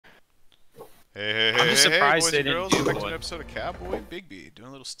Hey, I'm just surprised boys they and didn't girls. do Back to an one. episode of Cowboy Bigby, doing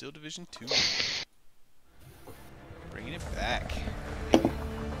a little Steel Division 2. Bringing it back.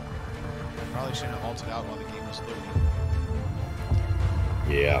 Probably shouldn't have halted out while the game was loading.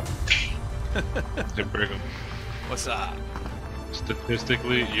 Yeah. Hey, Brigham. What's up?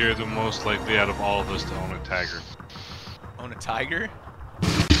 Statistically, you're the most likely out of all of us to own a tiger. Own a tiger?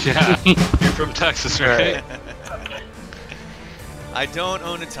 Yeah, you're from Texas, right? I don't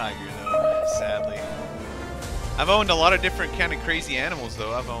own a tiger, though, sadly. I've owned a lot of different kind of crazy animals,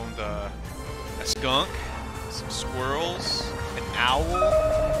 though. I've owned a skunk, some squirrels, an owl.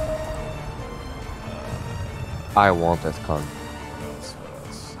 I want a skunk. What else?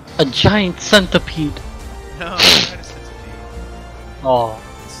 A giant centipede. No, not a centipede. Oh.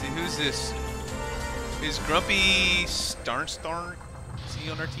 Let's see, who's this? Is Grumpy Starn? Is he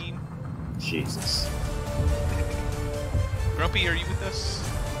on our team? Jesus. Grumpy, are you with us?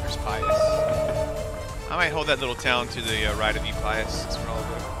 There's Pius. I might hold that little town to the right of you, Pius. That's where I'll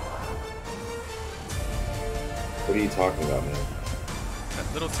go. What are you talking about, man?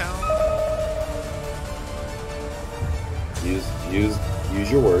 That little town?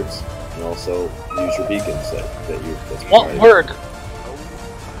 Use your words, and also use your beacons that you. That's What provided. word?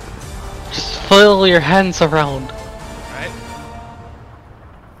 Just flail your hands around. Right?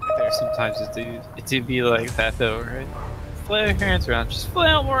 Right there. Sometimes it do be like that though, right? Flail your hands around, just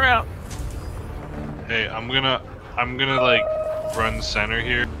flail more out. Hey, I'm gonna like run center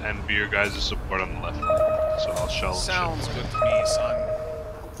here and be your guys' support on the left. So I'll shell. Sounds good to me, son.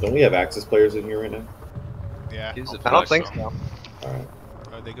 Don't we have Axis players in here right now? Yeah. Use it I don't for think some. so. Alright.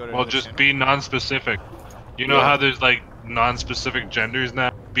 Or they go to Well, another just channel? be non-specific. You know Yeah. how there's like non-specific genders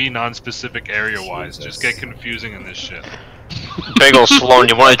now? Be non-specific area-wise. Jesus. Just get confusing in this shit. Big ol' Sloan,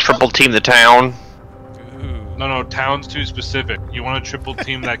 you want to triple team the town? Ooh. No, town's too specific. You want to triple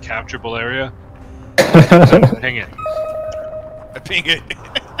team that capturable area? Ping it. I ping it.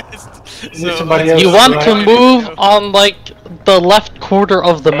 You want to move on like the left quarter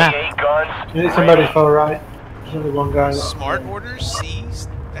of the map. You need somebody to far right. There's only one guy. Smart orders, C's.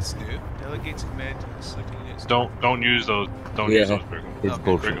 That's new. Delegates command to the selected units. Don't use those. Don't use those, Brigham. It's Okay.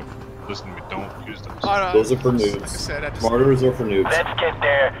 bullshit. Brigham, listen to me. Don't use those. Those are for Like I noobs. said, I just Martyrs are for noobs. Let's get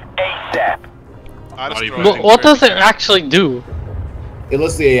there ASAP. I just Not throw even- it in What there. does it actually do? It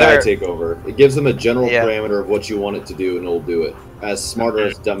lets the AI There- take over. It gives them a general Yeah. parameter of what you want it to do, and it'll do it. As smart or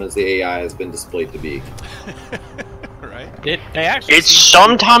as dumb as the AI has been displayed to be. Right? They actually It seem to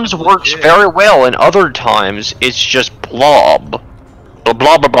sometimes work works legit. very well, and other times it's just blob. Blah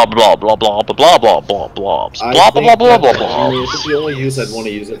blah blah blah blah blah blah blah blah blah blobs. I Blah blah think blah blah that- blah I mean, I blobs. think the only use I'd want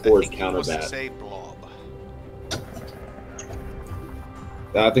to use it for is He wants to counterbat. say blob.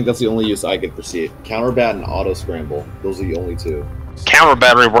 I think that's the only use I could foresee. Counterbat and auto scramble. Those are the only two. Counter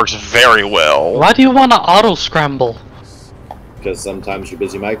battery works very well. Why do you want to auto scramble? Because sometimes you're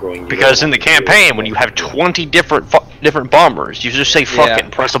busy microing. Because in the campaign, when you have 20 different bombers, you just say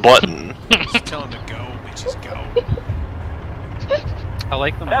fucking press a button. Just tell him to go, bitches, go. I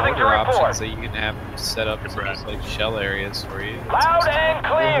like the Nothing motor to report. options that you can have set up as like shell areas for you. Loud and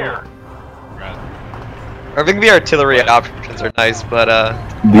clear. I think the artillery options are nice, but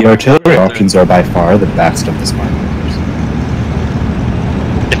The artillery options are by far the best of the smart movers.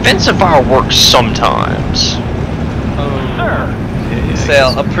 defensive fire works sometimes. Sir,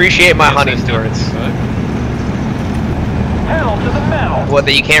 Sale, appreciate my honey stewards. pedal to the metal. What,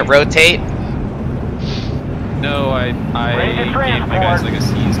 that you can't rotate? No, I Ready to gave my guys like a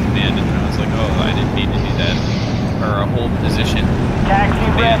seize command and I was like, oh, I didn't mean to do that. Or a hold position Taxi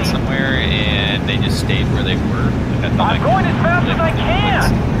command ready. somewhere, and they just stayed where they were. Like, I'm going as fast as I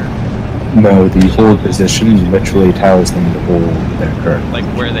can. No, the hold position literally tells them to hold their current. Like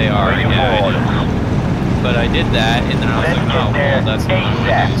where they are, Bring 'em yeah, I forward. know. But I did that, and then I was Let's like, get oh, there well, that's not what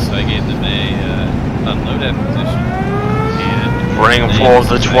I ASAP. want to do. So I gave them a unload at position. And Bring they forward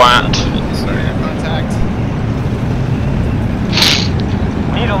the just twat. unloaded and started. Contact.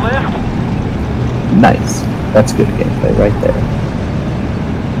 Need a lift? Nice. That's good gameplay right there.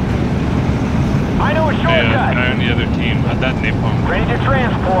 I know a Hey, shortcut. guy on the other team had that napalm. Ready to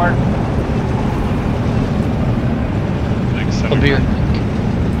transport. Like center. Come here.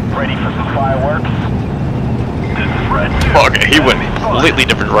 Ready for some fireworks. This is Red 2. Okay, he went completely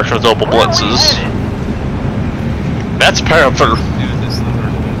different direction with Opal Where are we blitzes. headed? That's Panther. Doing this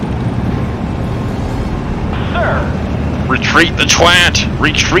little Sir, Retreat the twat!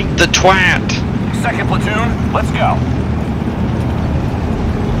 Retreat the twat! second platoon, let's go.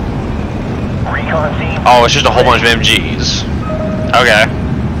 Recon team. Oh, it's just a whole bunch of MGs. Okay.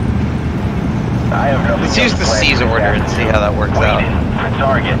 I have nothing Let's use else the planned seize for order and see how that works out. Waiting for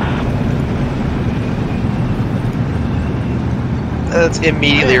targets. That's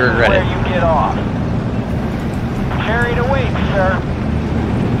immediately This is regret where it. you get off. Carry to wait, sir.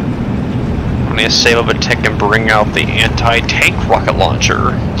 I'm gonna save up a tick and bring out the anti-tank rocket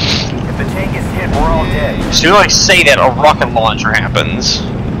launcher. If the tank is hit, we're all dead. As soon as I say that, a rocket launcher happens.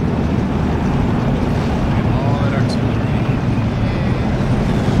 All that artillery.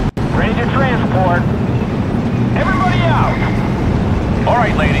 Ready to transport. Everybody out. All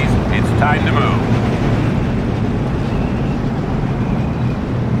right, ladies, it's time to move.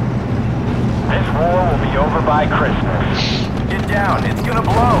 This war will be over by Christmas. Get down, it's gonna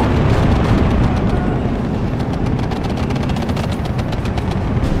blow.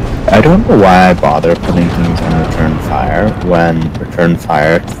 I don't know why I bother putting things on return fire when return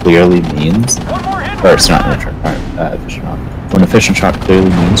fire clearly means, or it's not return fire, efficient shot. When efficient shot clearly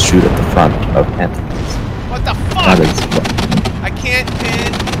means shoot at the front of enemies. What the fuck? That is what. I can't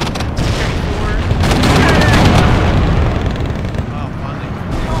pin. Oh, finally.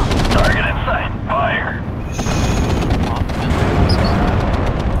 Target in sight. Fire.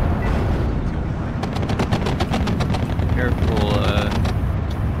 Careful,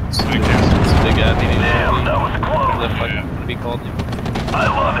 Big Damn, that was close. What would be called? I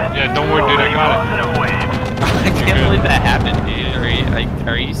love it. Yeah, don't worry, dude, I got Positive waves. I can't believe that happened, dude.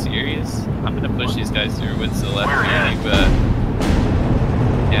 Are you serious? I'm gonna push these guys through with the left hand.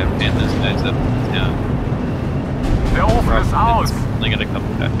 Yeah, fan those guys up down. Only got a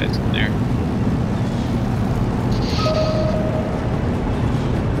couple guys in there.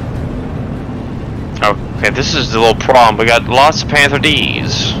 Okay, this is the little problem. We got lots of Panther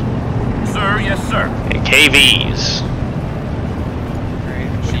Ds Sir, yes, sir. and KVs. Alright,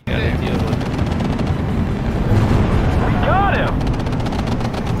 what do you gotta deal with? We got him.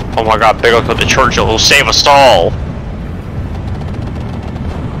 Oh my god, big up to the Churchill who'll save us all.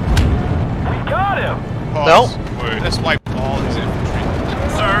 We got him. Pause. Word. Let's wipe all his infantry.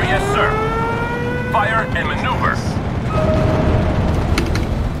 Sir, yes, sir. Fire and maneuver.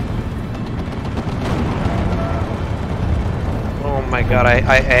 Oh my god, I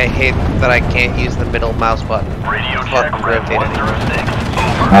hate that I can't use the middle mouse button. Radio Fuck, check, Red rotate 106.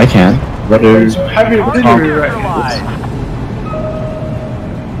 I can. What is? Heavy artillery rifles.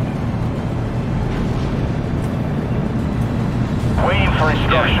 Waiting for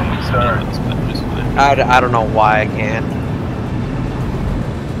instructions, sir. I don't know why I can't.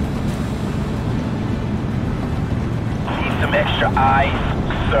 Need some extra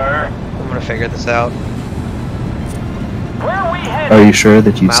eyes, sir. I'm gonna figure this out. Where are we headed? Are you sure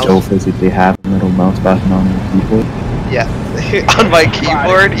that you Mouse. still physically have the middle mouse button on your keyboard? Yeah. On my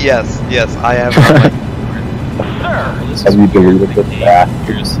keyboard? Yes, I have it on my Sir. Have you deleted the back?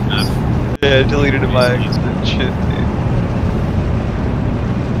 Yeah, I deleted my accident shit, dude.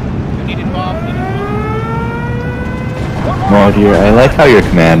 Oh dear, I like how your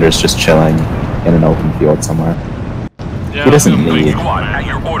commander's just chilling in an open field somewhere. Yeah, He doesn't I'm gonna need- make Squad, at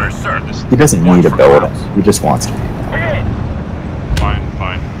your orders, sir. He doesn't need a building. He just wants to. Hit. Fine,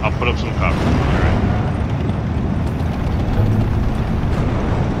 fine. I'll put up some cover. Alright.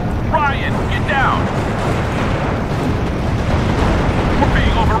 Ryan, get down. We're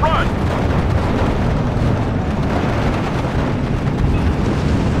being overrun.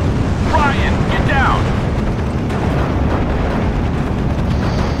 Ryan, get down.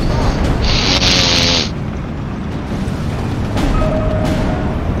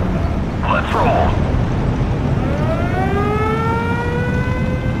 Let's roll.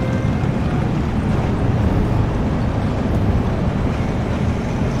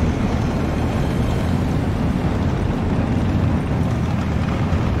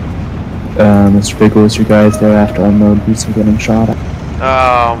 Mr. Pickle, is you guys there after unload boots are getting shot at?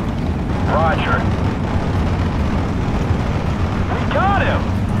 Roger. We got him.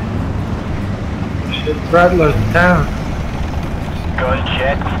 Shit, Rattler's down. Gun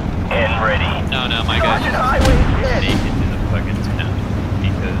checked and ready. No, my guys Sergeant just Highway's take hit. into the fucking town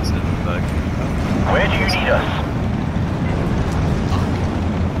because of the bug. Where do you need us?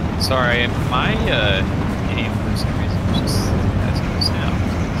 Sorry, my game for some reason just has no sound.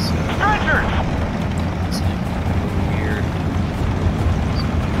 So Stretchers. it's like weird.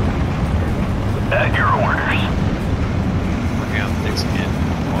 At your orders. Working on fixing it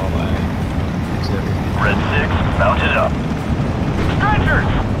while I fix everything. Red 6, mounted up. Stretchers!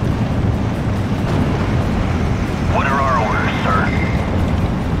 What are our orders, sir?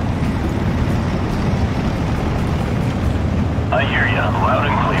 I hear ya, loud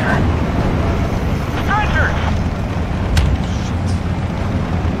and clear. Stretchers!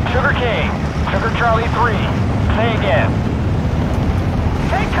 Sugar Cane, Sugar Charlie 3. Say again.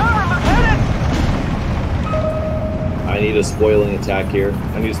 Take cover, Lieutenant! I need a spoiling attack here.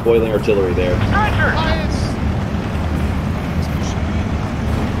 I need spoiling artillery there. Stretcher!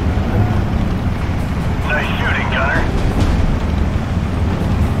 Nice shooting, Gunner.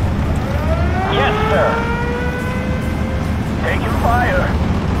 Yes, sir. Taking fire.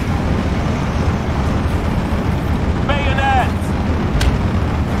 Bayonet!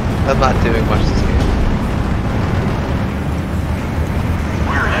 I'm not doing much this game.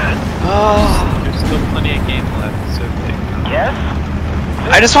 We're ahead. Oh, There's still plenty of game left, so okay. Yes?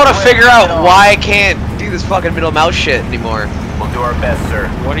 I just want to figure out why I can't do this fucking middle mouse shit anymore. We'll do our best, sir.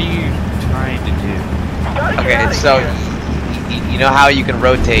 What are you trying to do? Gotta get Okay, outta so here. you know how you can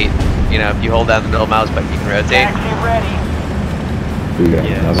rotate? You know, if you hold down the middle mouse button, you can rotate. Taxi ready.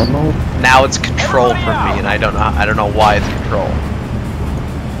 Yeah, I don't know. Now it's control for me, and I don't know why it's control.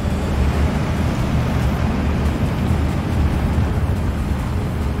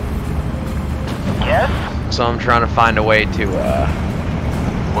 Yes? So I'm trying to find a way to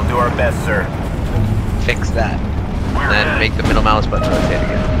We'll do our best, sir. fix that, We're and then ahead. make the middle mouse button rotate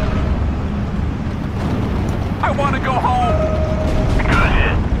again. I want to go home. Good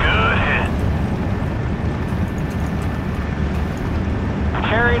hit. Good hit.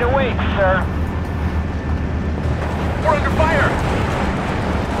 Carried away, sir. We're under fire.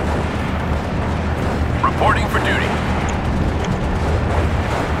 Reporting for duty.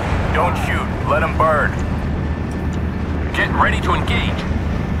 Don't shoot. Let them burn. Get ready to engage.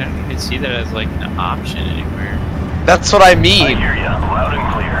 I don't even see that as like an option anywhere. That's what I I mean. hear ya. Loud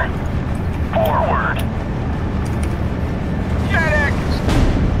and clear. Forward. Medic!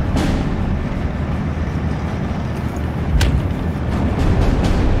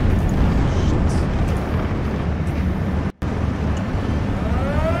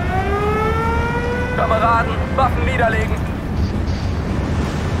 Kameraden, Waffen niederlegen.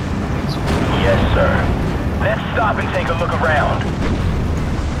 Yes, sir. Let's stop and take a look around.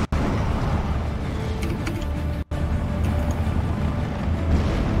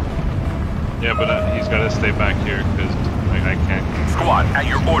 Yeah, but he's got to stay back here because I can't. Squad, at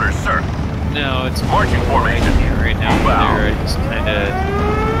your orders, sir. No, it's Marching formation. right now. Move out. There, I just kind of.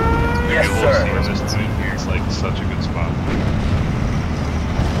 Yes, sir. It's like such a good spot.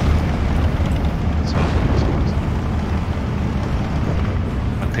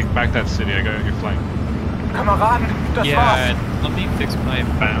 I'll take back that city. I got your flank. Kameraden, das Yeah, war's. let me fix my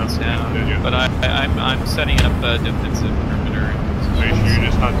balance down. Yeah. But I'm setting up a defensive perimeter. Are you sure you're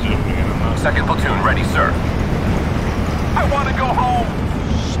just not zooming in on that? Second platoon ready, sir. I want to go home.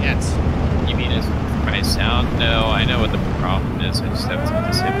 Shit. You mean as my sound? No, I know what the problem is. I just have to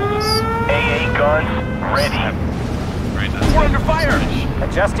disable this. AA guns ready. Right now. We're under fire.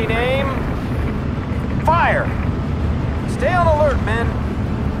 Adjusting aim. Fire. Stay on alert, men.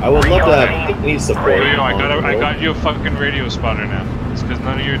 I would love to have any support. Yo, I on the got you a fucking radio spotter now. It's because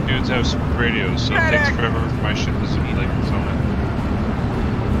none of your dudes have radios, so it takes forever for my shit to zoom like this on it.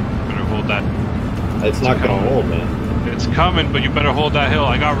 Better hold that. It's not gonna hold, man. It's coming, but you better hold that hill.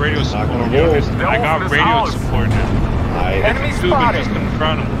 I got radio Not support. gonna You hold. understand? I got This radio house. support now. Enemy Zoom and spotted. just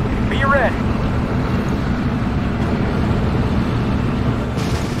confront him. Be ready.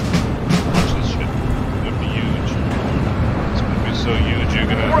 Watch this shit. It's gonna be huge. It's gonna be so huge. You're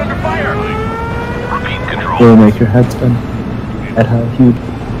gonna. We're under fire. Like, Repeat control. Will make your head spin. At how huge.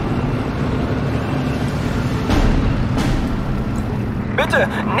 Bitte,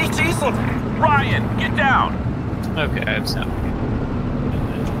 nicht schießen. Ryan, get down. Okay, I have sound.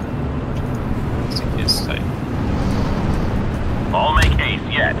 It's tight. All make haste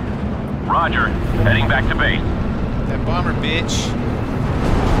yet. Roger. Heading back to base. That bomber, bitch.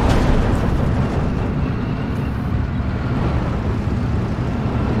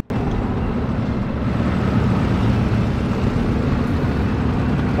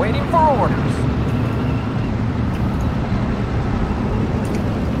 Waiting for orders.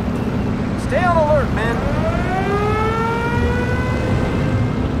 Stay on alert, men.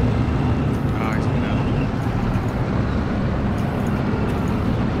 Oh, he's been out.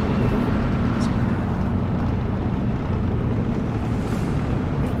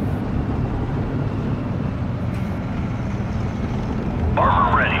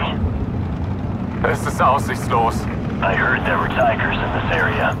 Armor ready. Es ist aussichtslos. I heard there were tigers in this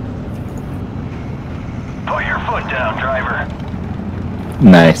area. Put your foot down, driver.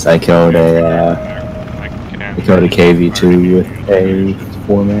 Nice. I killed a I can't. I killed a KV2 with a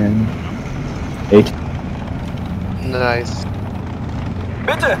 4-man. H. Nice.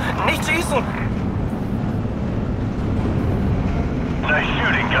 Bitte, nicht schießen! Nice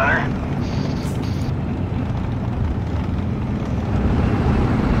shooting, Gunner.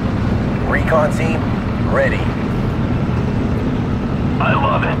 Recon team, ready. I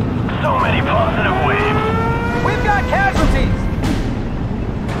love it. So many positive waves. We've got casualties!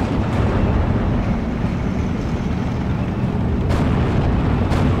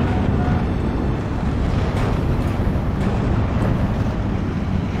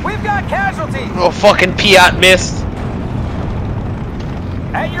 We've got casualties! Oh, fucking Piat missed.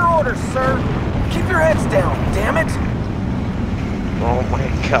 At your orders, sir. Keep your heads down, damn it! Oh my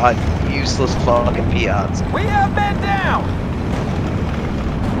god, useless fucking Piats. We have been down!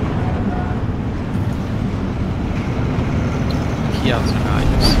 Killas are not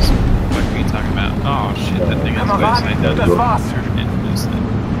useless. What are you talking about? Oh shit, that thing has website does it. Yes,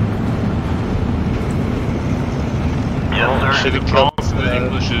 sir. The problem with the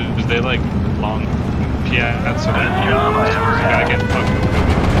English is they like long Piats, so you gotta get fucking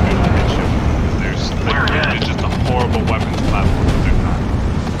there's just a horrible weapons platform that they're not.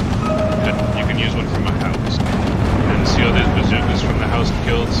 But you can use one from a house. And see all these bazookas from the house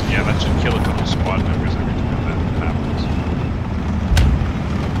killed? Yeah, that should kill a couple squad members every time that happens.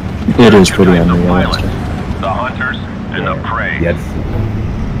 It is pretty unrealistic. The hunters and the prey. Yes,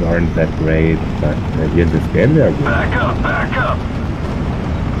 they aren't that great, but at the end of the game they're good. Back up, back up!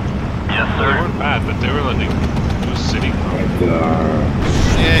 Yes, They sir. weren't bad, but they were like just sitting on it.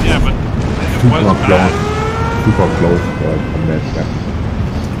 Yeah, Yeah, but it Super wasn't close. bad. Super close for combat.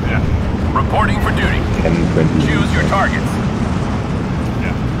 Yeah. Reporting for duty. 10, 20. Choose your targets.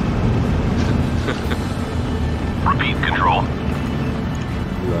 Yeah. Repeat, control.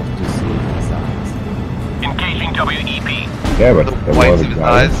 You have to see the size. Engaging WEP. Yeah, but The there whites was of a his guy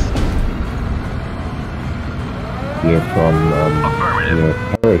eyes. here from Affirmative.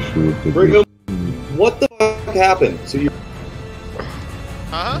 parachute. Brigham, what the fuck happened? So you,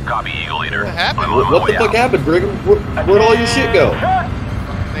 Huh? Copy, Eagle Leader. What happened? I'm on my what the way fuck out. happened, Brigham? Where'd all your shit go?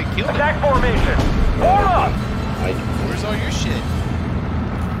 They killed him. Attack formation. Form up. Where's all your shit?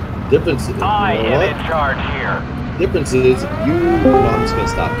 Difference is, you I know am what? in charge here. Difference is, you. No, I'm just gonna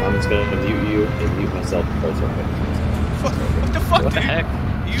stop. I'm just gonna mute you and mute myself. What the fuck, What the dude? heck?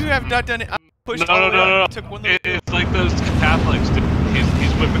 You have not done it. I pushed No, all no, the way no, up. no. Took one little It's like those Catholics, dude.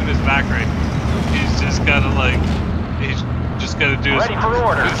 He's whipping his back right. He's just gotta like, he's just gotta do Ready for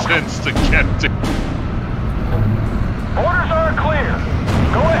order. his sense to get to. Orders are clear.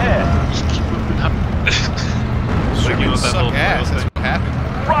 Go ahead. Just keep moving up. Like, you know, that suck little ass. thing. That's what happened.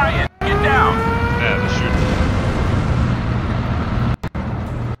 Ryan, get down. Yeah, the shooter.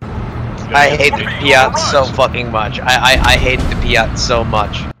 I hate the Piat so fucking much. I hate the Piat so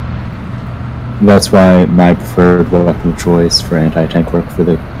much. That's why my preferred weapon of choice for anti-tank work for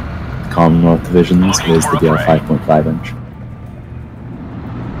the Commonwealth divisions is the DL 5.5 inch.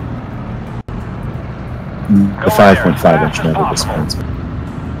 The 5.5 inch never disappoints me.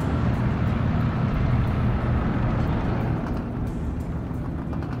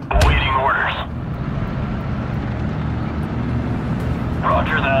 Awaiting orders.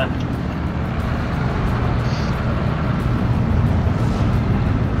 Roger that.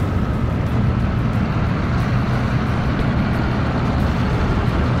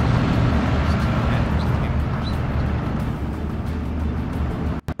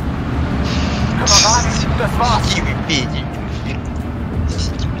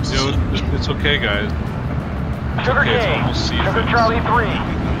 It's okay, guys. Sugar Okay, it's King. almost season. Sugar Charlie 3.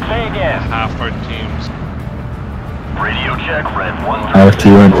 Say again. Half our teams. Radio check, Red 1. I have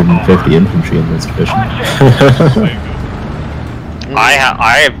 250 infantry in this division. I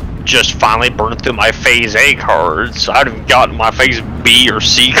have just finally burned through my Phase A cards. I haven't gotten my Phase B or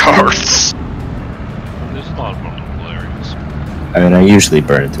C cards. There's a lot of multiple areas. I mean, I usually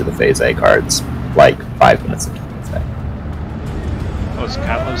burn through the Phase A cards like 5 minutes into the day. Oh, it's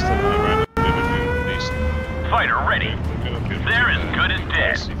Catalyst and Random Vivid Beast. Fighter ready. They're as good as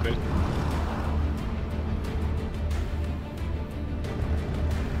dead.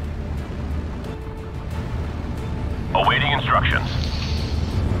 Awaiting instructions.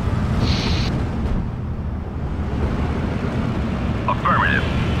 Affirmative.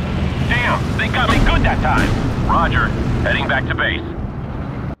 Damn, they got me good that time. Roger. Heading back to base.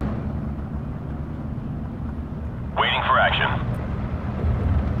 Waiting for action.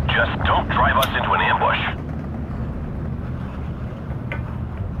 Just don't drive us into an ambush.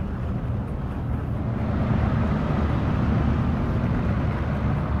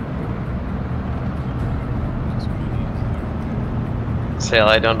 Sail,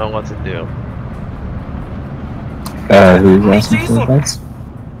 I don't know what to do. Who's asking for advice?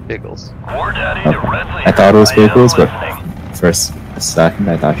 Biggles. War Daddy Okay. to Redley. I thought it was I am Biggles, but listening. for a second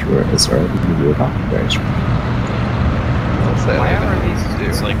I thought you were Israeli. You were talking very strong. I'll say Why like are that. these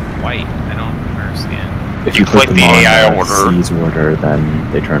dudes like white? I don't understand. If you click put the them on AI order. C's order,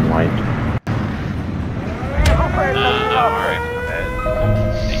 then they turn white. Alright, my bad.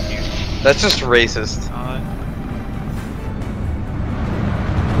 Thank you. That's just racist.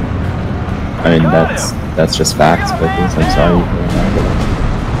 I mean, that's just facts, but it's like, sorry for that.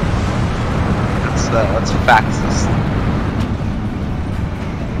 That's factist.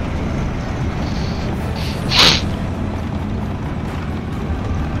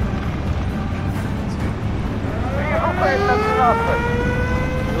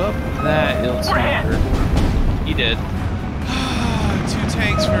 Well, that ill-smoker. He did. 2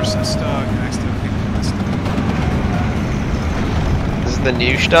 tanks versus Stug. I still think that's Stug. This is the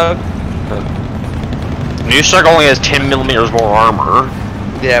new Stug? New Stug only has 10 millimeters more armor.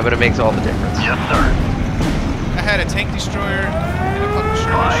 Yeah, but it makes all the difference. Yes, sir. I had a tank destroyer and a fucking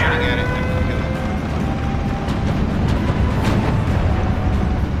sherman shooting at it. And I couldn't kill it.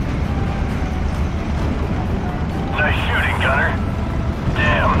 Nice shooting, Gunner.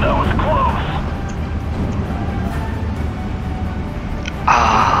 Damn, that was close.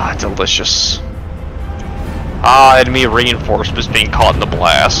 Ah, delicious. Ah, enemy reinforcements being caught in the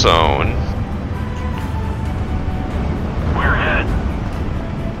blast zone. We're hit.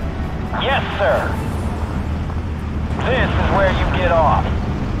 Yes, sir. This is where you get off.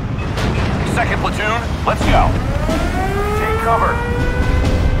 Second platoon, let's go. Take cover.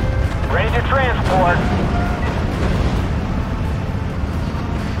 Ready to transport.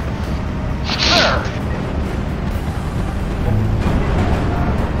 Sir.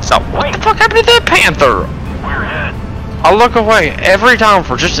 So, what the fuck happened to that Panther? We're hit. I look away every time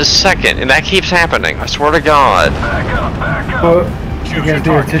for just a second, and that keeps happening. I swear to God. Back up, back up. But Choose your against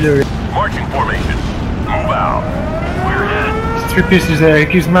the target. artillery. Marching formation. Move out. We're hit. 3 pieces there, he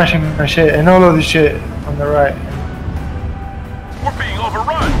keeps smashing my shit, and all of the shit on the right. We're being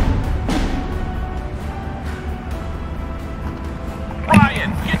overrun.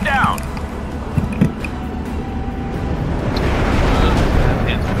 Ryan, get down.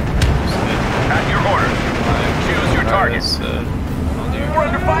 At your orders. Choose your target. We're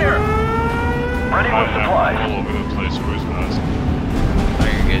under fire. Ready with supplies. All over the place. Where's Baz? Oh,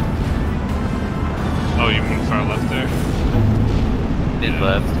 you're good. Oh, you went far left there? Mid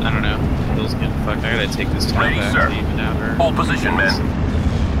left. I don't know. Bill's getting fucked. I gotta take this time Ready, back sir. to even out her. Hold position, men.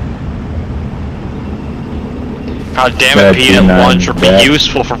 God damn That it, Peanut D9 Launcher, be death.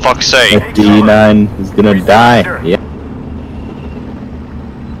 useful for fuck's sake. That D9 is gonna die. Yeah.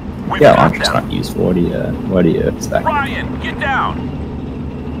 We've Yeah, got launcher's them. not useful. What do you expect? Ryan, get down.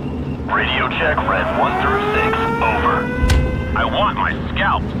 Radio check, red 1 through 6. Over. I want my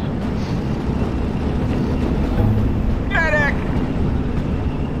scalps. Medic!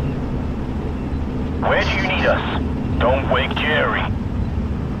 Where do you need us? Don't wake Jerry.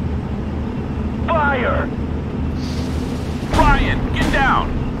 Fire! Ryan, get down!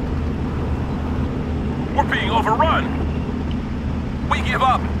 We're being overrun! We give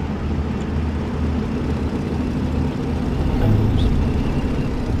up!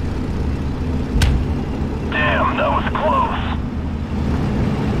 Damn, that was close.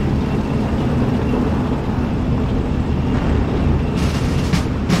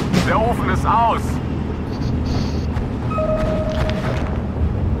 Der Ofen ist aus!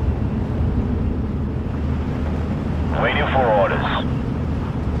 Waiting for orders.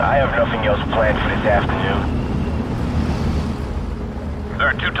 I have nothing else planned for this afternoon. There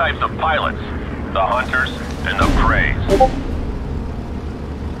are 2 types of pilots. The hunters and the preys.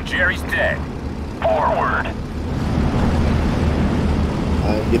 Jerry's dead. Forward.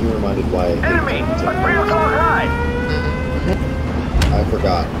 I'm getting reminded why I hated Enemy! them. A 3 o'clock high! I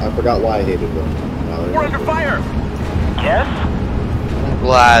forgot why I hated them. Now I We're under remember. fire! Yes?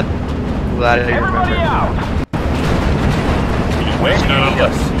 Glad I Everybody remember. out! Where do you need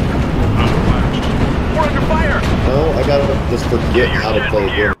us? We're under fire! No, I gotta just forget how to play a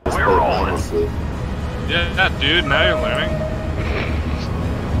game. Just play We're it rolling. mindlessly. Yeah, dude, now you're learning.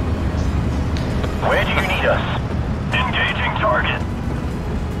 Where do you need us? Engaging target.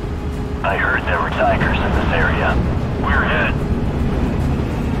 I heard there were tigers in this area. We're hit.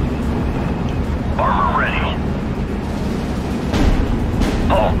 Armor ready.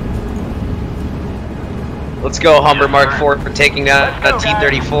 Oh. Let's go, Humber Mark IV for taking that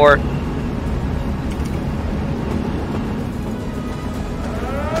T-34.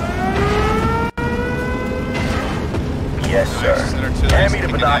 Yes, sir. Hand me the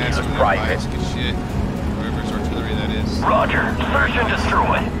binoculars, private. Good shit. Whoever's artillery that is. Roger. Search and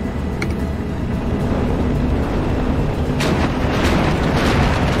destroy.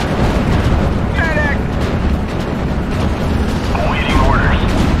 Medic! Awaiting orders.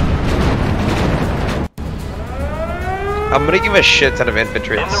 I'm gonna give a shit ton of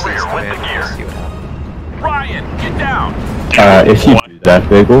infantry In the rear with the gear. See what happens. Ryan, get down. If you do that,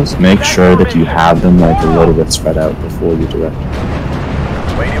 Bagels, make sure that you have them like a little bit spread out before you direct.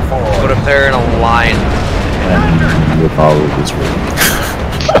 Waiting for What if they're in a line? And you'll probably be screwed.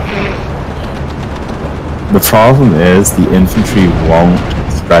 The problem is the infantry won't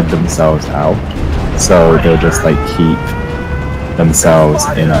spread themselves out, so they'll just like keep themselves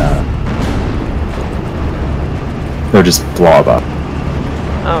in a... They'll just blob up.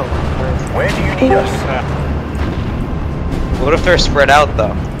 Oh. Where do you need us? What if they're spread out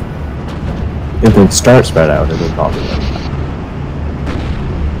though? If they start spread out, it'll probably work.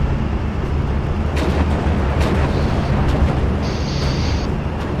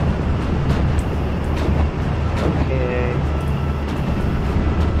 Okay.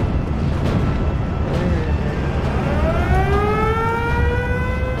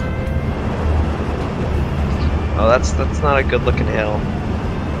 Oh, that's not a good looking hill.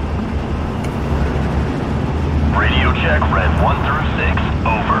 Radio check, red 1 through 6.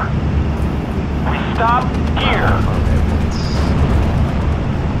 Over. We stop here.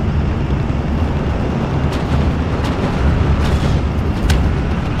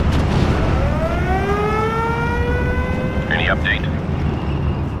 Any update?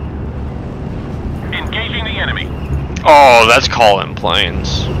 Engaging the enemy. Oh, that's calling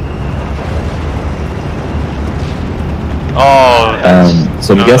planes. Oh.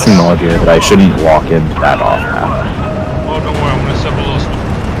 So I'm guessing all here that I shouldn't walk into that off map. Oh, don't worry, I'm gonna set a little smoke.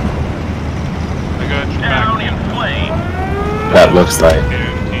 I got your Down back. in flame. That looks like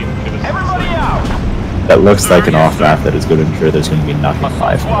Everybody out. that looks like an off map that is going to ensure there's going to be nothing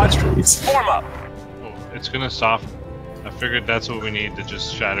alive from those trees. Form up. Oh, it's gonna soften. I figured that's what we need to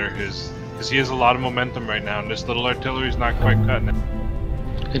just shatter his... Because he has a lot of momentum right now, and this little artillery's not quite cutting it.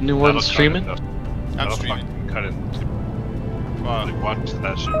 Anyone That'll streaming? cut it, I'm That'll streaming. fucking cut it. Like, watch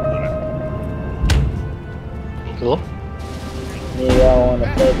that shit. Right? Cool. Do y'all want to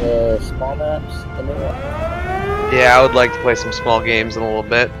play the small maps? The new one? Yeah, I would like to play some small games in a little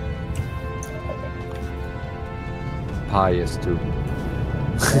bit. Pious too.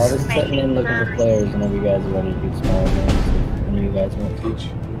 I'll just sitting in looking for players whenever you guys are ready to do small games. When you guys want to teach.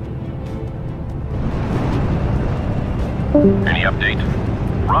 Any update?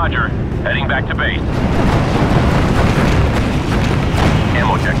 Roger. Heading back to base.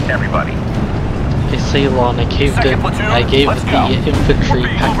 Ammo check, everybody. Hey Ceylon, I caved in. I gave the infantry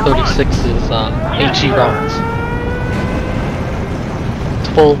Pack 36s HE rounds.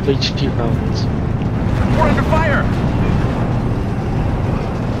 12 HE rounds. We're under fire.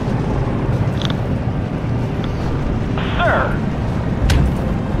 Sir.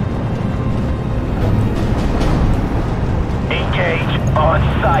 Engage on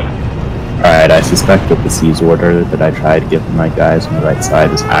site. Alright, I suspect that the seize order that I tried giving my guys on the right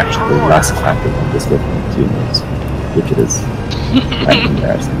side is actually less effective than just giving them 2 moves, which it is kind of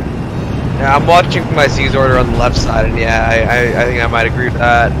embarrassing. Yeah, I'm watching my seize order on the left side, and yeah, I think I might agree with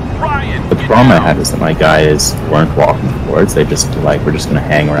that. The problem I had is that my guys weren't walking towards, they just like, we're just gonna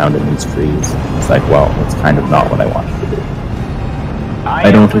hang around in these trees. It's like, well, that's kind of not what I wanted to do.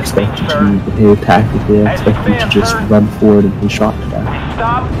 I don't expect you to behave tactically, I expect you to just run forward and be shot to death.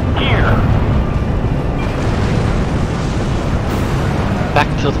 Stop here. Back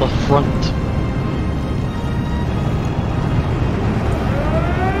to the front.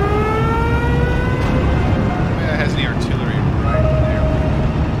 Yeah, it has the artillery right there.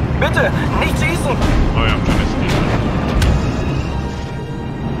 Bitte, nicht schießen. Oh yeah, I'm trying to sneak.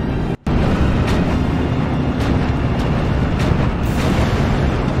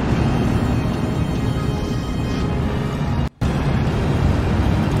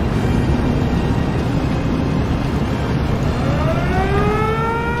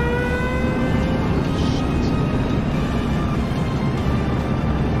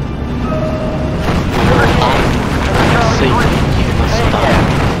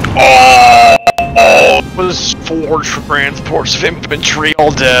 Oh, was 4 transports of infantry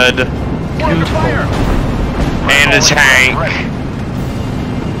all dead. And a tank.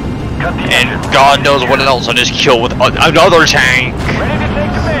 And God knows what else I just killed with another tank. Ready to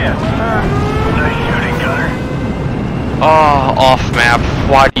take command, sir. Nice shooting, Gunner. Ah, off map.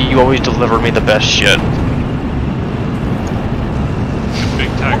 Why do you always deliver me the best shit? Big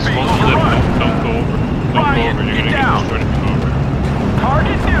tank's full of lip. Don't go over. Don't go over. You're gonna get destroyed if you go over.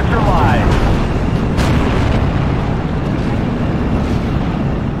 Target neutralized.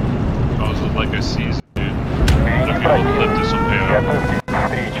 Oh, this is like a season, dude. If you hold lip, this will pay off.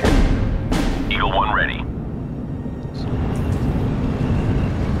 Eagle 1 ready.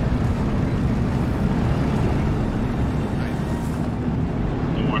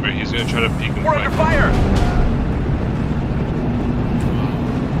 gonna try to peek and We're under fire!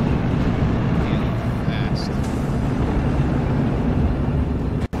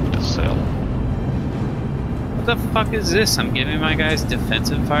 What the fuck is this? I'm giving my guys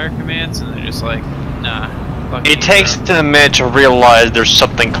defensive fire commands and they're just like, nah. It takes a minute to realize there's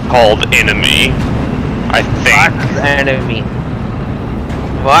something called enemy. I think. What enemy?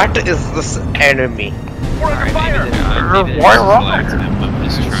 What is this enemy? We're under fire! Why wrong? I'm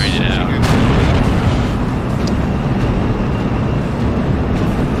just trying it out.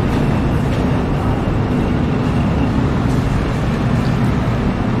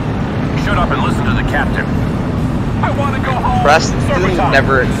 Shut up and listen to the captain. I want to go home. Preston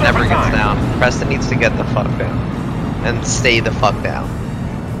never gets time. down. Preston needs to get the fuck down. And stay the fuck down.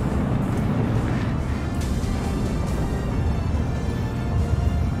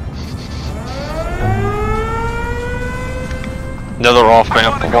 Another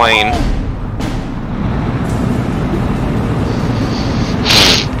off-map plane.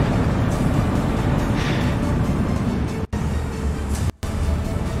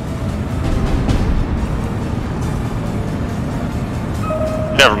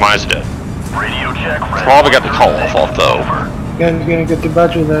 Never mind, it's dead. Radio check. Probably got the call off though. You guys are gonna get the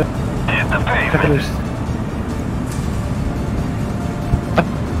battery there. Hit the pavement.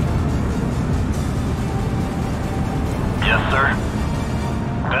 Yes, sir.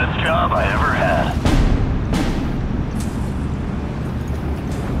 Best job I ever had.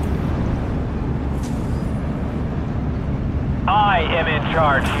 I am in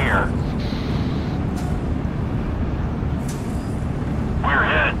charge here. We're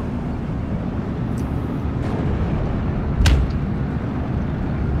hit.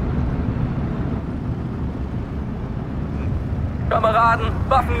 Kameraden,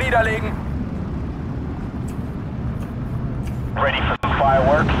 Waffen niederlegen. Ready for some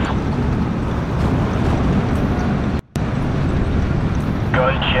fireworks?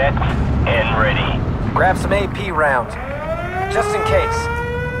 Gun checked and ready. Grab some AP rounds, just in case.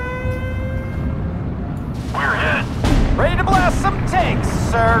 We're hit. Ready to blast some tanks,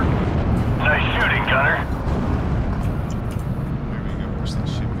 sir. Nice shooting, Gunner. There we go. Push that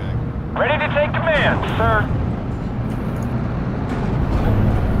shit back. Ready to take command, sir.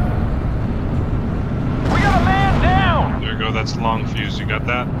 We got a man down. There you go, that's long fuse, you got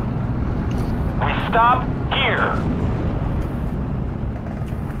that? We stop here.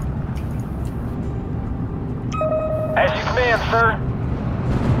 As you command, sir.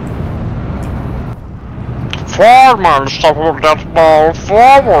 Forward, stop with that ball,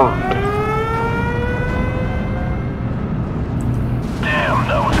 forward! Damn,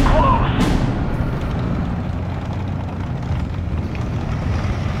 that was close.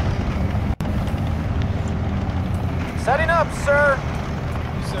 Setting up, sir.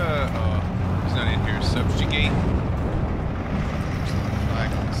 He's he's not in here. Subjugate. There's the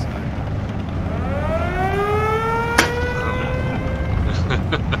flag on the side.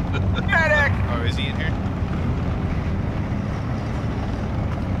 Medic! Oh, is he in here?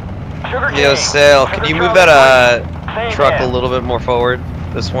 Yo, Sail, can you move that truck a little bit more forward?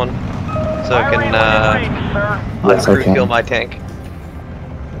 This one, so I can Yes, I refuel can. my tank.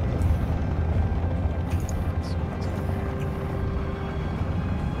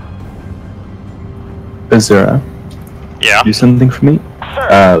 Azura, Yeah. do something for me.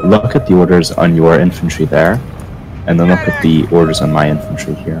 Look at the orders on your infantry there, and then look at the orders on my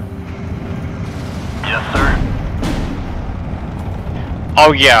infantry here. Yes, sir.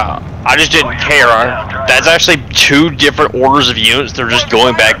 Oh yeah, I just didn't care. That's actually two different orders of units. They're just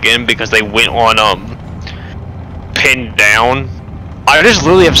going back in because they went on pinned down. I just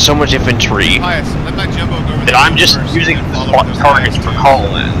literally have so much infantry Let that jumbo go over that there I'm just first, using and then follow with those targets guys, for too.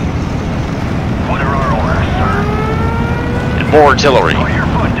 calling What are our orders, sir? and more artillery. Put your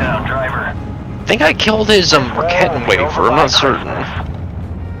foot down, driver. I think I killed his Raketten wafer. I'm not certain.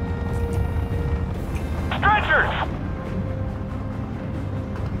 Stretchers!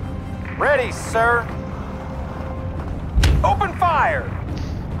 Ready, sir. Open fire!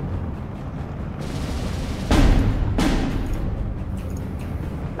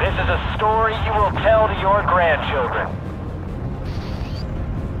 This is a story you will tell to your grandchildren.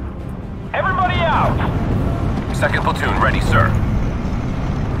 Everybody out! Second platoon, ready, sir.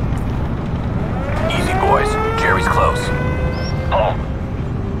 Easy, boys. Jerry's close. Oh.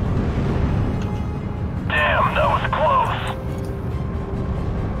 Damn, that was close.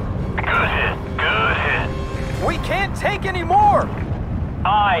 Good hit. Good hit. We can't take any more!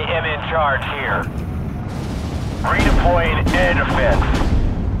 I am in charge here. Redeploying air defense.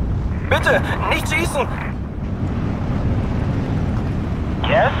 Bitte, nicht schießen!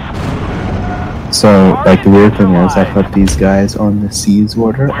 Yes? So, like, the weird thing is, I put these guys on the C's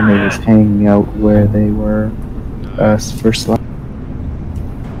order, and they was hanging out where they were first left.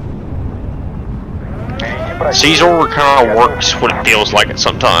 C's order kind of works when it feels like it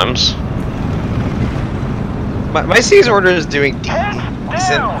sometimes. My C's order is doing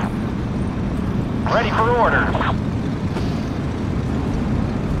decent. Ready for orders.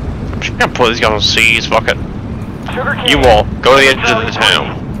 I'm just gonna put these guys on C's, fuck it. You all, go to the edge of the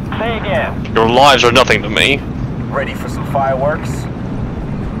town. Say again. Your lives are nothing to me. Ready for some fireworks?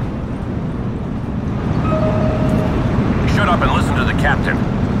 Shut up and listen to the captain.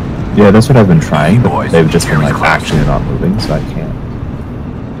 Yeah, that's what I've been trying, but they've just been, like, actually not moving, so I can't.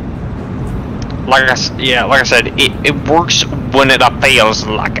 Like I said, it works when it feels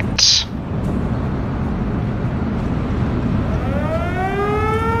like it.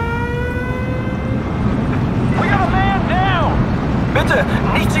 We got a man down! Bitte,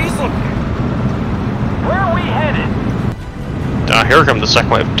 nicht schießen! Where are we headed? Here comes the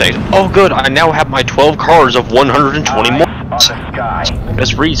second wave of tanks. Oh good, I now have my 12 cars of 120 more.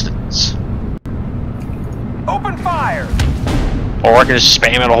 Best reasons. Open fire! Or I can just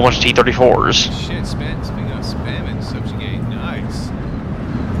spam out a whole bunch of T-34s. Shit, speaking of spamming, subjugate, nice.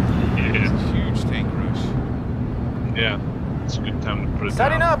 Yeah. It's a huge tank rush. Yeah, it's a good time to put it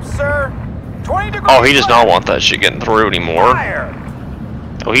Setting down. up, sir! 20 degrees! Oh, he does not want that shit getting through anymore. Fire!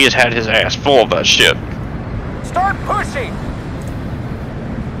 Oh, he has had his ass full of that shit. Start pushing!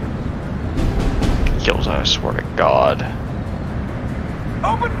 Kills, I swear to God.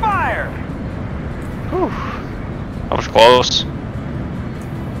 Open fire! Whew. That was close.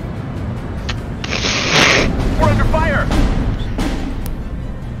 We're under fire!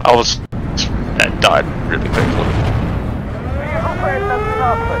 That died really quickly.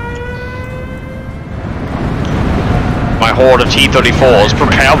 My horde of T-34s,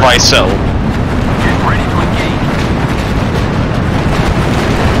 prepare thyself. Get ready to engage.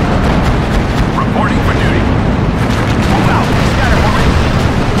 Reporting for duty. Move out. Scatter formation.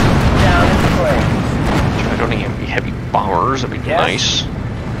 Down in flames. I don't need any heavy bombers, that'd be nice.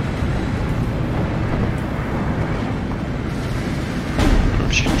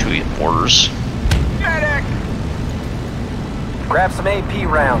 Shoot 2 mortars. Medic! Grab some AP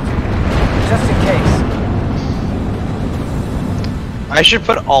rounds. Just in case. I should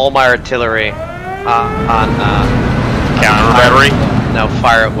put all my artillery on Counter battery? No,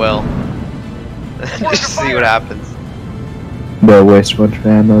 fire at will. Just see what happens. They'll waste a bunch of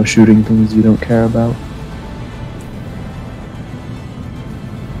ammo shooting things you don't care about.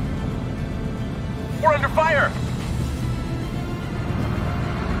 We're under fire!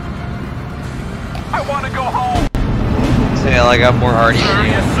 I want to go home! Say, I got more arty than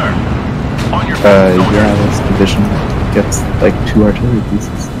you. Yes, sir. On your Yeah, this division gets like 2 artillery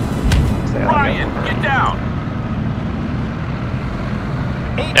pieces. Ryan, get down!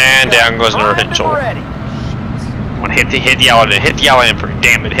 And down goes another hit tool. One hit the yellow, hit the yellow emperor.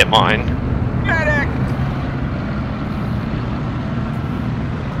 Damn it, hit mine. Medic!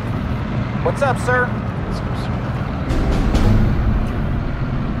 What's up, sir?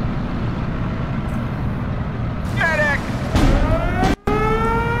 Medic!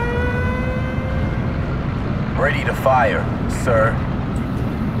 Ready to fire, sir.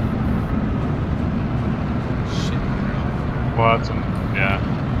 Well, that's yeah.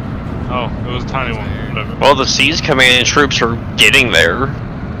 Oh, it was a tiny one. Whatever. Well, the C's command troops are getting there.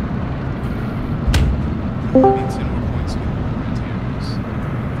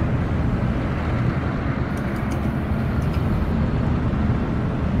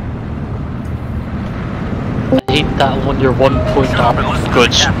 I hate that when you're 1 point off.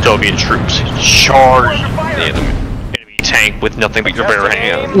 Good Soviet troops charge the enemy tank with nothing but your bare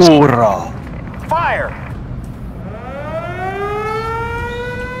hands. Fire!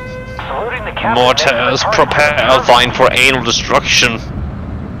 Mortars, prepare thine for anal destruction.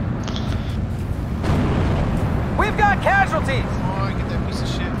 We've got casualties! Oh, get that piece of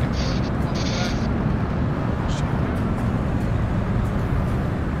shit.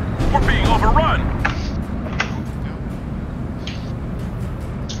 We're being overrun!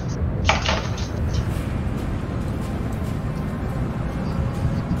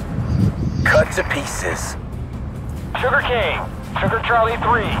 Cut to pieces. Sugar King, Sugar Charlie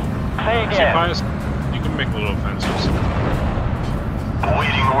 3. Say again. You can make little offensives.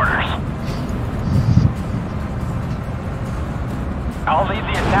 Awaiting orders. I'll lead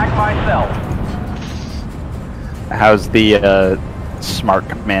the attack myself. How's the smart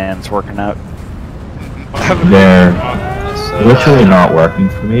commands working out? They're literally not working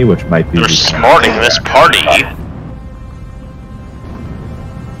for me, which might be They're smarting this party.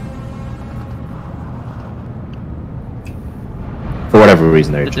 For whatever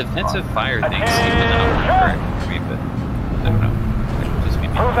reason, they're The just defensive fire thing seemed to not work for me, but I don't know. It could just be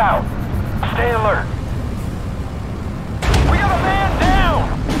me. Move out. Stay alert. We got a man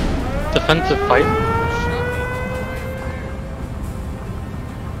down. Defensive fight?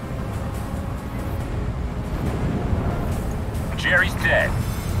 Jerry's dead.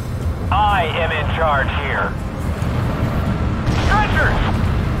 I am in charge here.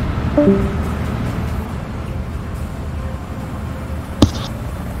 Stretchers!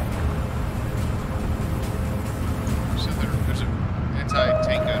 There's an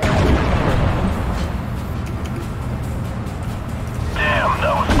anti-tank gun. Damn,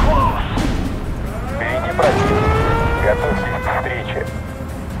 that was close. Впереди противник. Готовьтесь к встрече.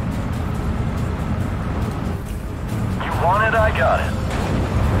 You want it? I got it.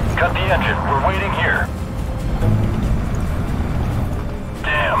 Cut the engine. We're waiting here.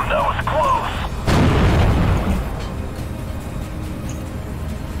 Damn, that was close.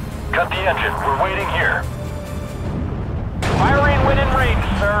 Cut the engine. We're waiting here. Firing within range,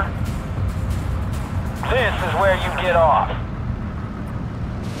 sir. This is where you get off.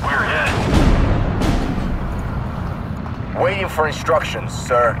 We're hit. Waiting for instructions,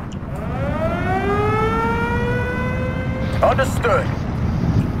 sir. Understood.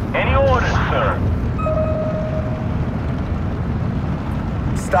 Any orders, sir?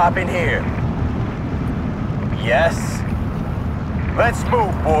 Stop in here. Yes. Let's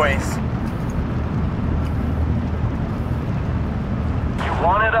move, boys. You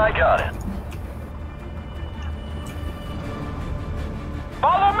want it? I got it.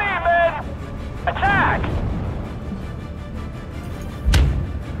 Follow me, men! Attack!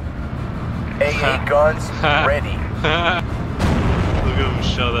 AA guns ready. Look at him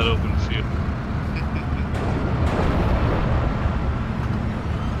shell that open field.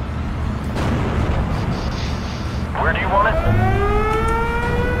 Where do you want it?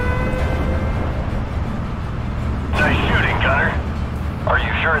 Nice shooting, Gunner. Are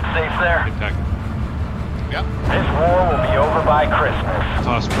you sure it's safe there? Attack. Yep. This war will be over by Christmas.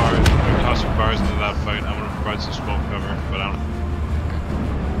 Toss some bars into that fight. I'm gonna provide some smoke cover, but I don't.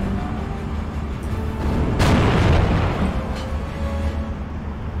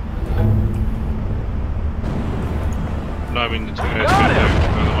 No, I mean the two guys get there.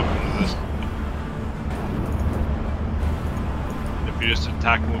 Throw them up into this. If you just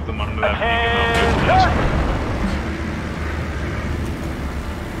attack and move them onto that beacon, I'll do this.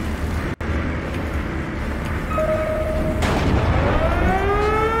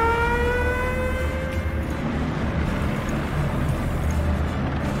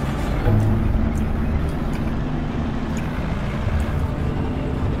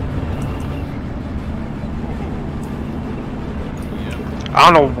 I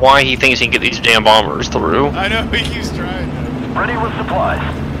don't know why he thinks he can get these damn bombers through. I know, he keeps trying. Ready with supplies.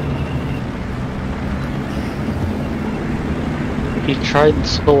 He tried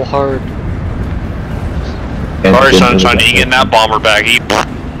so hard. Sorry, Sunshine, you getting that bomber back? He's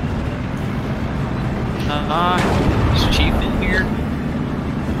Chief in here?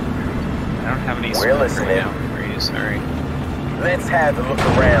 I don't have any We're smoke listening. right now for you, sorry. Let's have a look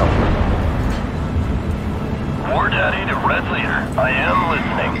around. War Daddy to Red Leader. I am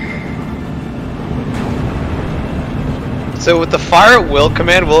listening. So with the fire at will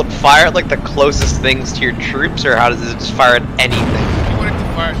command, will it fire at like the closest things to your troops, or how does it just fire at anything? If you want it to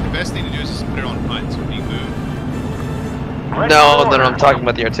fire, the best thing to do is just put it on hunt when you move. No, I'm talking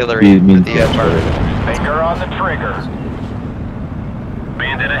about the artillery. You mean the the artillery. Finger on the trigger.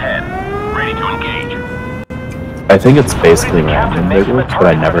 Bandit ahead. Ready to engage. I think it's basically random vigor, but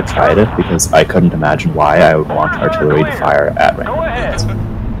I never tried it because I couldn't imagine why I would want artillery to fire at random. Go ahead.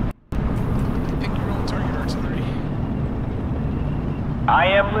 Pick your own target artillery. I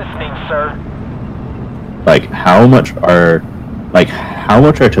am listening, sir. Like how much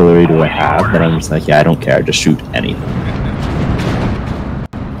artillery do I have that I'm just like, yeah, I don't care, just shoot anything.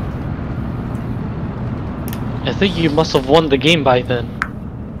 I think you must have won the game by then.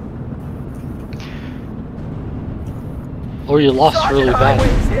 Or you lost really bad.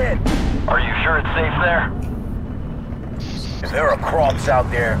 Are you sure it's safe there? If there are crops out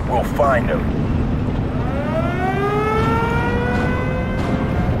there, we'll find them.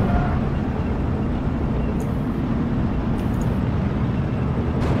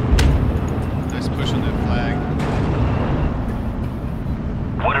 Nice push on that flag.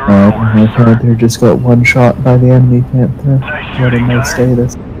 What are Oh our my orders, god, sir? they just got one shot by the enemy Panther. Nice What a shooting, nice day Gunner.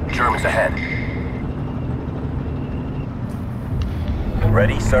 this. Germans ahead.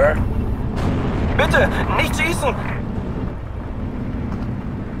 Ready, sir? Bitte, nicht schießen!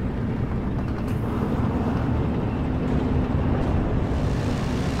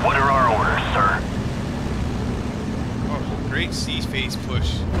 great C-face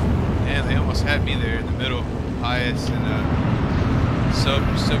push. Man, they almost had me there in the middle. Pius and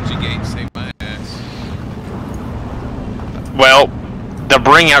Subjugate saved my ass. Well, the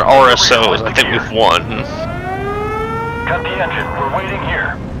bring out RSOs, I think we've won. Cut the engine. We're waiting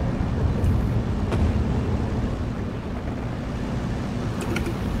here.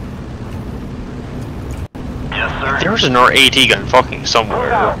 Yes, sir. There's another AT gun fucking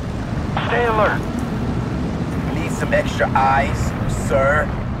somewhere. Stay alert. Need some extra eyes, sir.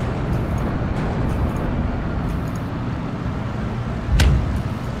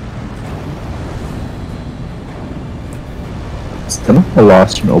 Still I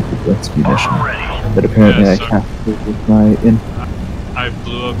lost an Opal Blitz munition, but apparently I can't with my in. I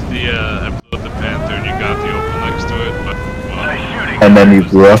blew up the Panther and you got the Opal next to it, but And then you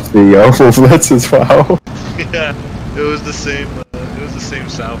blew up the Opal Blitz as well. yeah, it was the same. It was the same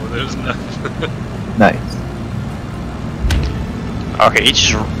salvo. There's nothing. Nice. Okay, he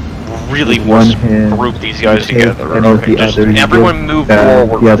just really With wants one to hand, group these guys you take, together. and with Okay, the just other you everyone give, move forward,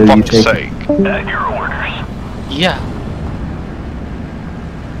 the for other you fuck's take. sake. At your orders. Yeah.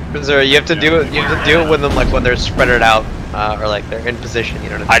 Sir, you have to do it. You have to do it when them like when they're spread it out, or like they're in position. You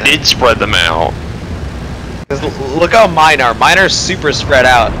know what I I'm saying? did spread them out. Because look how mine are. Mine are super spread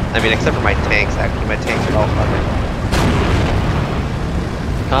out. I mean, except for my tanks. Actually, my tanks are all fucking.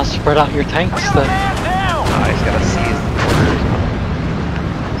 Gotta spread out your tanks then. I just gotta seize the orders.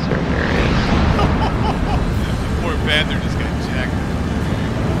 Certain areas. Poor Panther just got jacked.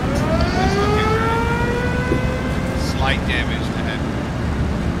 That's looking very slight damage to head.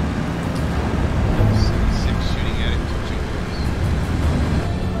 76 shooting at it.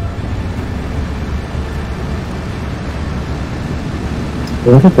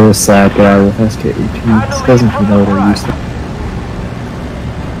 Look at this sad guy with SK-18s. Doesn't he know they're useless?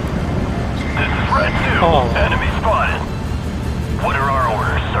 Enemy spotted. What are our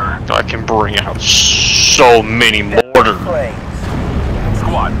orders, sir? I can bring out so many mortars.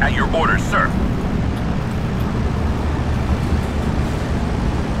 Squad, at your orders, sir.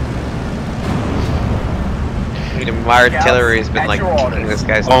 I mean, my artillery's been like kicking this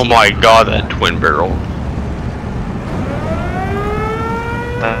guy's Oh teeth. my god, that twin barrel.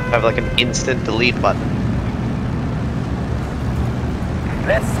 I have like an instant delete button.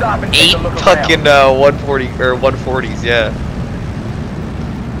 Let's stop and take 8 a look fucking around. 140 or 140s, yeah.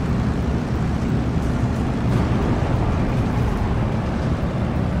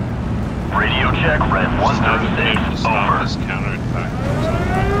 Radio check, red 136, over. This counterattack.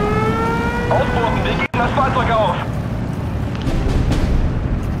 Ausboten, wir geben das Fahrzeug auf.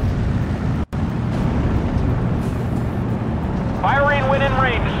 Firing within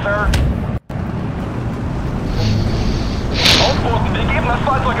range, sir. Ausboten, wir geben das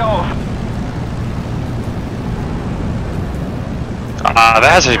Fahrzeug auf. That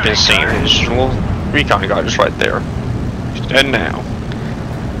hasn't been seen. Well, recon guy just right there. He's dead now.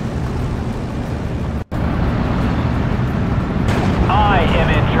 I am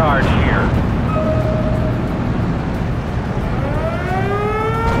in charge here.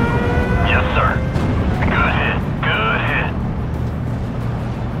 Yes, sir. Good hit. Good hit.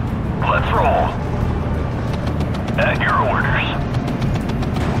 Let's roll. At your orders.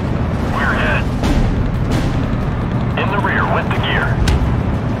 We're hit. In the rear with the gear.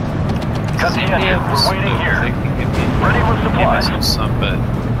 Cut the engine. We're waiting here. Ready with supplies.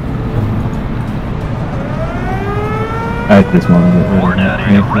 I just want to get rid Word of out that.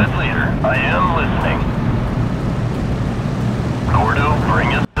 here, Red Leader. I am listening. Gordo,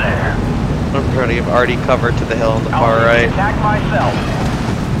 bring us there. I'm trying to give Artie cover to the hill on the far right. Attack myself.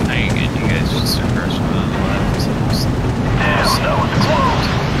 Hang again, you guys just aggressive on the left. So just, Damn, that was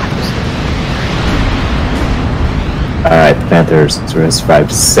close. Alright, Panthers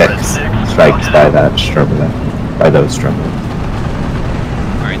survived 6 strikes by that Sturmler. By those Sturmler.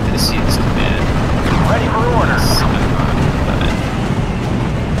 alright, this is command. Ready for orders.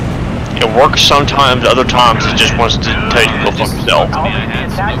 It works sometimes, other times it just wants to tell you to go fuck yourself. I mean, I had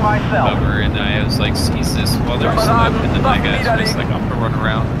some cover and I was like, seize this while there was left, and then I got just like, I'm gonna run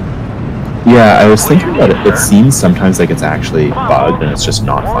around. Yeah, I was thinking about it. It seems sometimes like it's actually bugged and it's just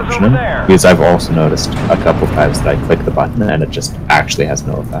not functioning. Because I've also noticed a couple times that I click the button and it just actually has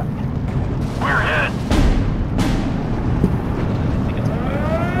no effect. We're hit.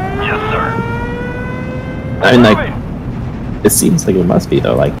 Yes, sir. I mean, like, it seems like it must be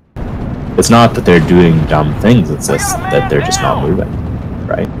though. Like, it's not that they're doing dumb things, it's just that they're just not moving,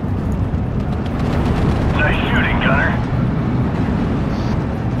 right? Nice shooting, Gunner.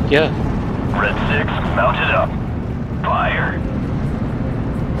 Yeah. Red 6, mounted up. Fire.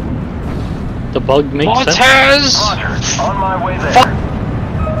 The bug makes sense. Montez! On my way there. Fuck!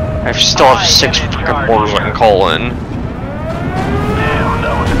 I still have 6 fucking mortars I can call in. Damn,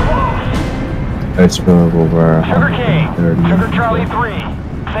 that was close. I still have over Sugar King. 130. Sugar Charlie 3.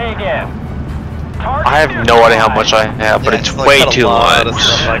 Say again. I have no idea how much I have, but it's way too much.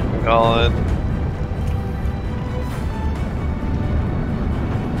 I can call in.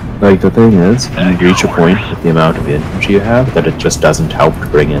 Like, the thing is, you reach a point with the amount of infantry you have that it just doesn't help to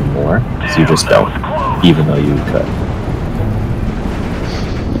bring in more, so you just don't, even though you could.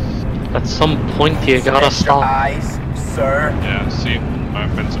 At some point you gotta stop. Eyes, sir. Yeah, see, my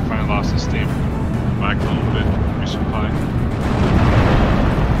offensive finally lost his steam. Back a little bit, resupply.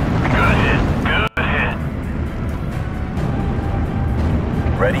 Good hit. Good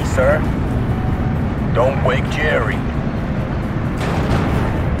hit. Ready, sir? Don't wake Jerry.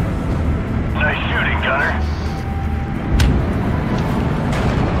 Nice shooting, Gunner.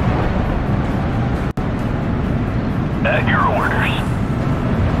 At your orders.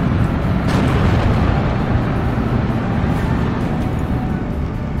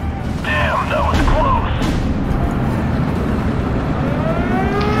 Damn, that was close.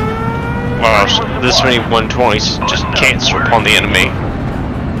 Wow, this many 120s just can't swoop on the enemy.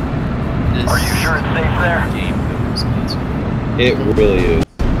 Are you sure it's safe there? It really is.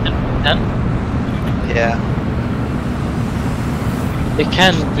 10? Yeah. It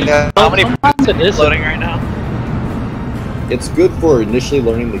can be. Yeah, how many Sometimes it isn't. loading right now? It's good for initially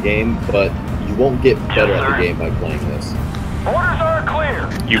learning the game, but you won't get better at the game by playing this. Orders are clear.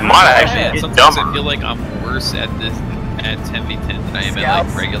 You might actually Yeah, get sometimes I dumber. feel like I'm worse at this at 10v10 than I am at Scouts,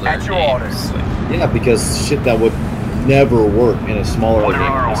 like regular at your games. orders. Like, Yeah, because shit that would never work in a smaller What are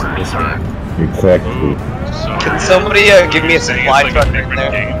game our than this orders, game. Exactly. Can somebody give me a supply truck in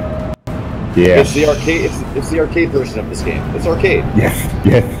there? Yeah. It's the arcade. It's the arcade version of this game. It's arcade, Yes.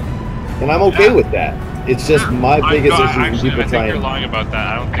 Yes. and I'm okay with that. It's just my biggest issue when Actually, people I try think you're and. lying about that.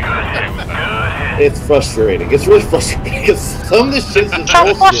 I don't think I'm okay with that. It's frustrating. It's really frustrating because some of this shit's just So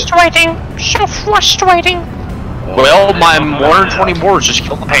bullshit. frustrating! So frustrating! Well, my 120 boards just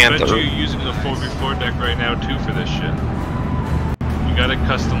killed the I bet Panther. you're using a 4v4 deck right now too for this shit. You gotta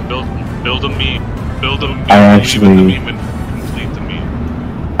custom build a meme. Build a meme, I believe in the meme, and complete the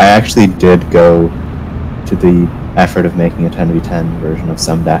meme. I actually did go to the effort of making a 10v10 version of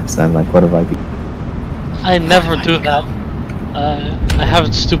some decks, and I'm like, what have I been? I never do that. I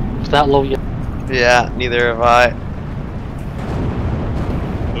haven't stooped that low yet. Yeah, neither have I.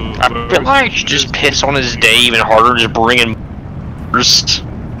 I feel like I should just piss on his day even harder, just bring in first.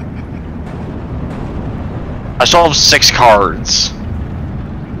 I still have 6 cards.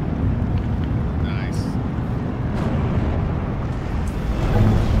 Nice.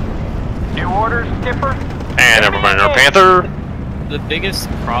 New orders, Skipper. And never mind, our Panther. the biggest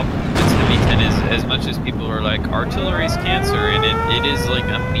problem with 10v10 is, as much as people are like, artillery's cancer, and it is like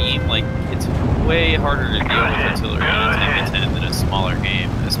a meme, like, it's way harder to deal with artillery on a 10v10 than a smaller game,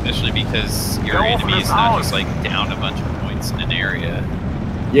 especially because your enemy is not just like down a bunch of points in an area.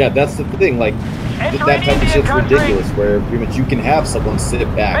 Yeah, that's the thing, like, that type of shit's ridiculous, where pretty much you can have someone sit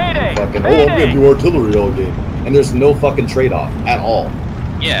back and fucking, oh, I'm gonna do artillery all game, and there's no fucking trade-off at all.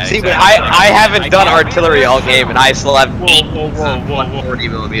 Yeah, see, exactly. but I haven't done artillery all game, and I still have whoa, 40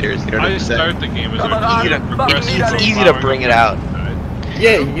 millimeters. You know what I I'm saying? start the game as artillery. It's easy to bring it out.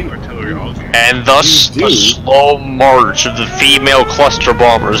 Yeah, you. Artillery all game. And thus, the slow march of the female cluster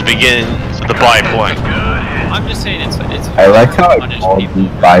bombers begins the biplane. I'm just saying it's I like how I punish called people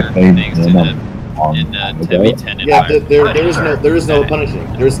these biplanes in on 10v10 Yeah, environment. there is no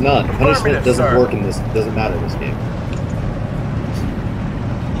punishing. There's none. Punishment doesn't work in this. Doesn't matter in this game.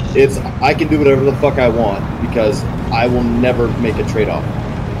 It's I can do whatever the fuck I want because I will never make a trade-off.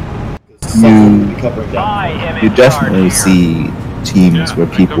 Someone will be covering that. You definitely see teams where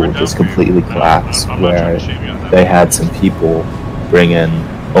people just completely collapse, where they had some people bring in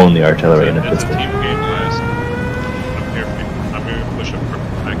only artillery and a It's a pistol. team game, guys. I'm here to push up for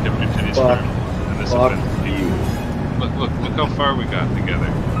activity to these Fuck. turn. And this Fuck event. Look how far we got together.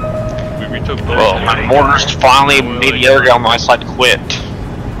 We retook both. Well, my mortars finally made the other guy on my side quit.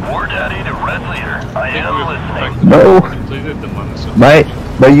 War Daddy to Red Leader. I am listening. No! Completed the Montezuma. My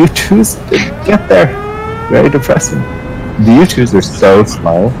U2s didn't get there. Very depressing. The U2s are so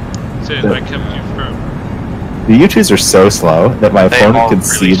slow. Says I kept you firm. The U2s are so slow that my They opponent are can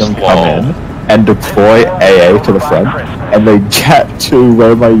see really them slow. come in and deploy AA to the front, and they get to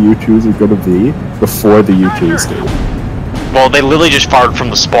where my U2s are going to be before the U2s do. Well, they literally just fired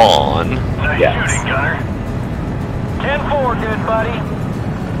from the spawn. Nice Yes. shooting, Gunner. 10-4, good buddy.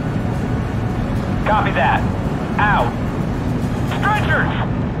 Copy that. Out. Stretchers!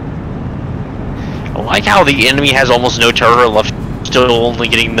 I like how the enemy has almost no terror left, still only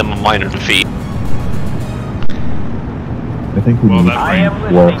getting them a minor defeat. I think we need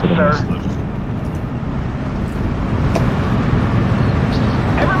war for the most.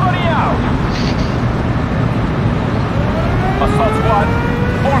 Everybody out! Assault squad,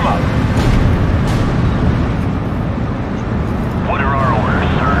 form up! What are our orders,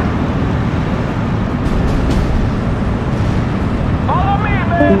 sir? Follow me,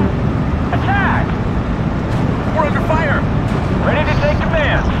 men! Attack! We're under fire! Ready to take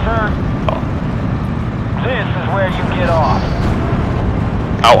command, sir. This is where you get off.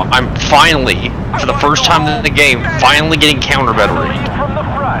 Oh, I'm finally, for the first time in the game, finally getting counter battery. From the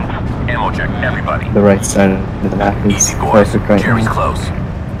front. Ammo check, everybody. The right side of the map is perfect right Jerry's now. close.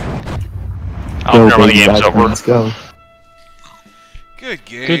 Oh, no, the baby, game's over. Let's go. Good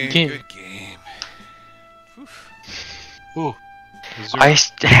game. Good game. Good game. Ooh. I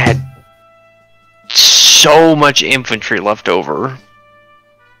had so much infantry left over.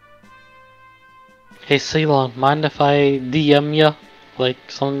 Hey Ceylon, mind if I DM ya? Like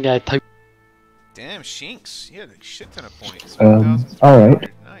some guy type. Damn, Shinx. He had a shit ton of points.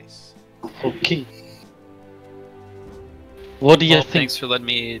 Alright. Nice. Okay. What do you Well, think? thanks for letting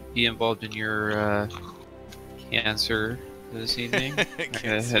me be involved in your cancer this evening. I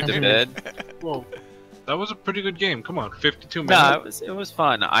gotta head to bed. Well, that was a pretty good game. Come on, 52 minutes. No, it was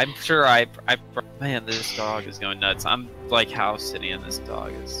fun. I'm sure man, this dog is going nuts. I'm like house sitting, and this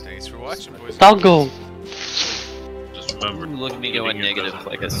dog is. Thanks for watching, boys. Doggo. Just remember. Look at me going negative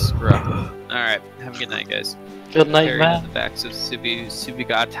like a scrub. Alright, have a good night, guys. Good night, Carried man. on the backs of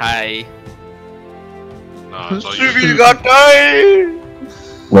Subigatai.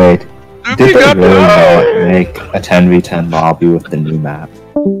 Subigatai! Wait, did they really not make a 10v10 lobby with the new map?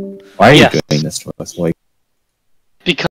 Why are you doing this to us? Like,